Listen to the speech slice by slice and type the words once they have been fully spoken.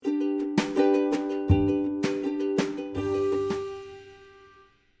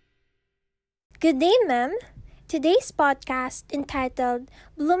Good day, ma'am. Today's podcast entitled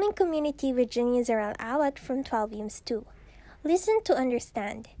Blooming Community with Jenny Zaral Awat from 12 Ems 2. Listen to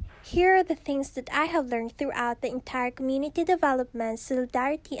understand. Here are the things that I have learned throughout the entire Community Development,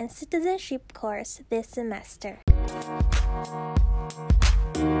 Solidarity, and Citizenship course this semester.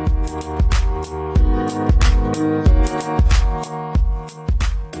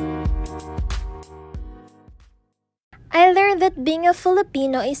 I learned that being a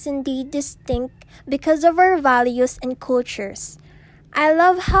Filipino is indeed distinct because of our values and cultures. I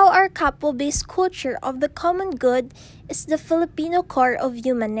love how our couple-based culture of the common good is the Filipino core of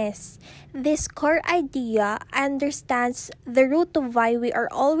humanness. This core idea understands the root of why we are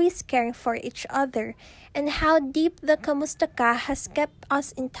always caring for each other and how deep the Kamusta Ka has kept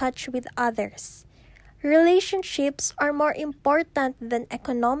us in touch with others. Relationships are more important than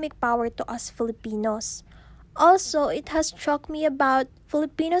economic power to us Filipinos. Also, it has struck me about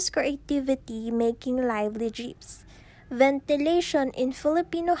Filipinos' creativity making lively jeeps, ventilation in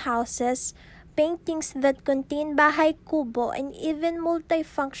Filipino houses, paintings that contain bahay kubo, and even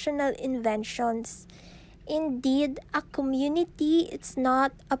multifunctional inventions. Indeed, a community is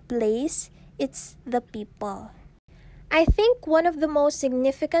not a place, it's the people. I think one of the most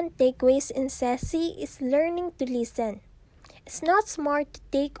significant takeaways in CESI is learning to listen. It's not smart to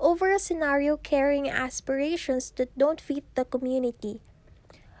take over a scenario carrying aspirations that don't fit the community.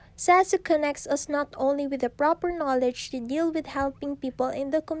 CESI connects us not only with the proper knowledge to deal with helping people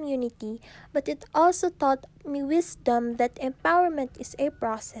in the community, but it also taught me wisdom that empowerment is a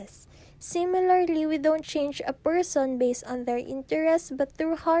process. Similarly, we don't change a person based on their interests but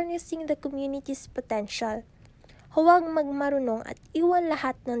through harnessing the community's potential. Huwag magmarunong at iwan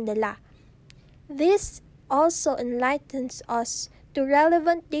lahat ng dala. This also enlightens us to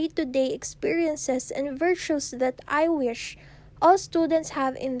relevant day-to-day experiences and virtues that I wish all students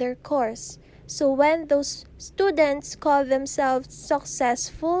have in their course. So when those students call themselves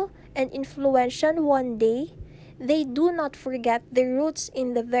successful and influential one day, they do not forget their roots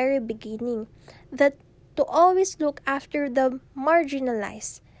in the very beginning, that to always look after the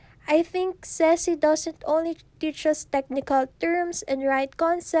marginalized. I think CESI doesn't only teach us technical terms and right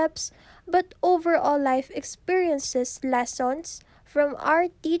concepts, but overall life experiences lessons from our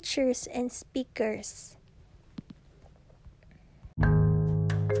teachers and speakers.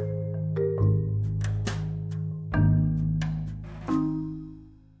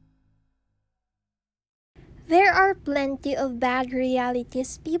 There are plenty of bad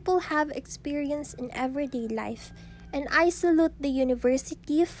realities people have experienced in everyday life, and I salute the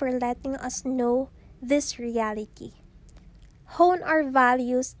university for letting us know this reality. Hone our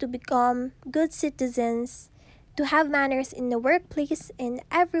values to become good citizens, to have manners in the workplace and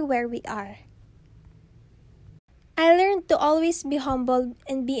everywhere we are. I learned to always be humble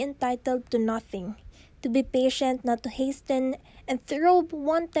and be entitled to nothing, to be patient, not to hasten, and throw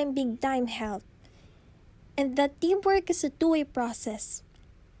one-time big-time help. And that teamwork is a two-way process.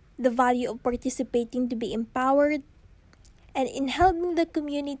 The value of participating to be empowered, and in helping the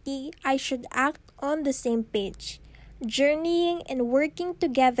community, I should act on the same page, journeying and working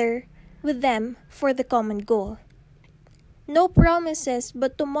together with them for the common goal. No promises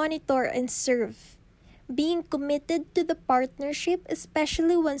but to monitor and serve. Being committed to the partnership,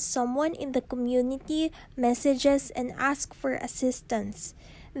 especially when someone in the community messages and asks for assistance,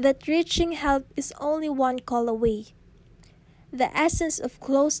 that reaching help is only one call away. The essence of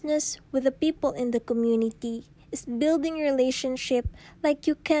closeness with the people in the community is building relationship like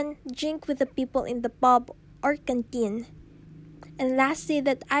you can drink with the people in the pub or canteen. And lastly,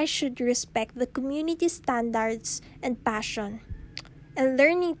 that I should respect the community standards and passion, and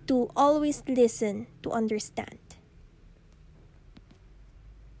learning to always listen to understand.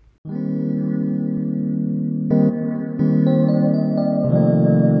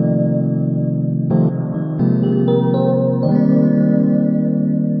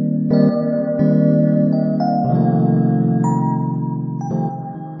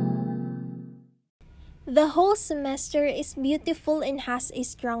 The whole semester is beautiful and has a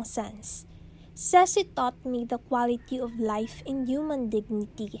strong sense. CESI taught me the quality of life and human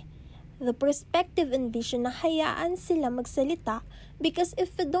dignity. The perspective and vision na hayaan sila magsalita because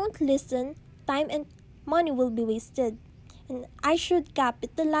if we don't listen, time and money will be wasted. And I should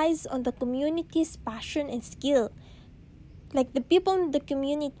capitalize on the community's passion and skill. Like the people in the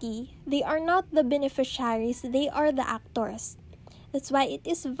community, they are not the beneficiaries, they are the actors. That's why it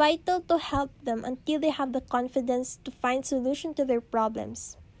is vital to help them until they have the confidence to find solution to their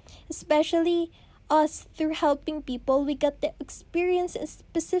problems. Especially us, through helping people, we get the experience and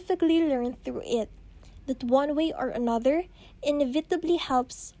specifically learn through it. That one way or another inevitably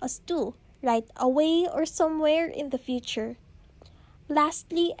helps us too. right away or somewhere in the future.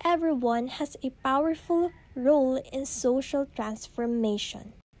 Lastly, everyone has a powerful role in social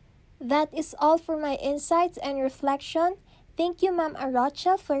transformation. That is all for my insights and reflection. Thank you, Ma'am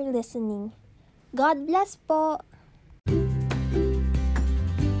Arocha, for listening. God bless po!